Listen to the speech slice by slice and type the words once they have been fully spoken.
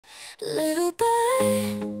Little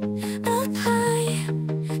bird up high,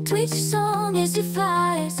 tweet your song as you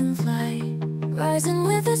fly and fly. Rising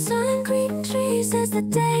with the sun, green trees as the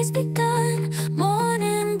day's begun.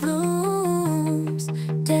 Morning blooms,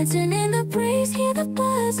 dancing in the breeze. Hear the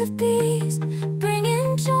buzz of bees,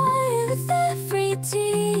 bringing joy with every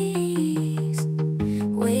tease.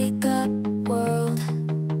 Wake up, world,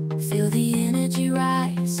 feel the energy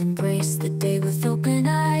rise. Embrace the day with open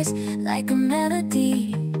eyes. Like a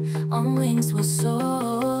melody, on wings we'll soar.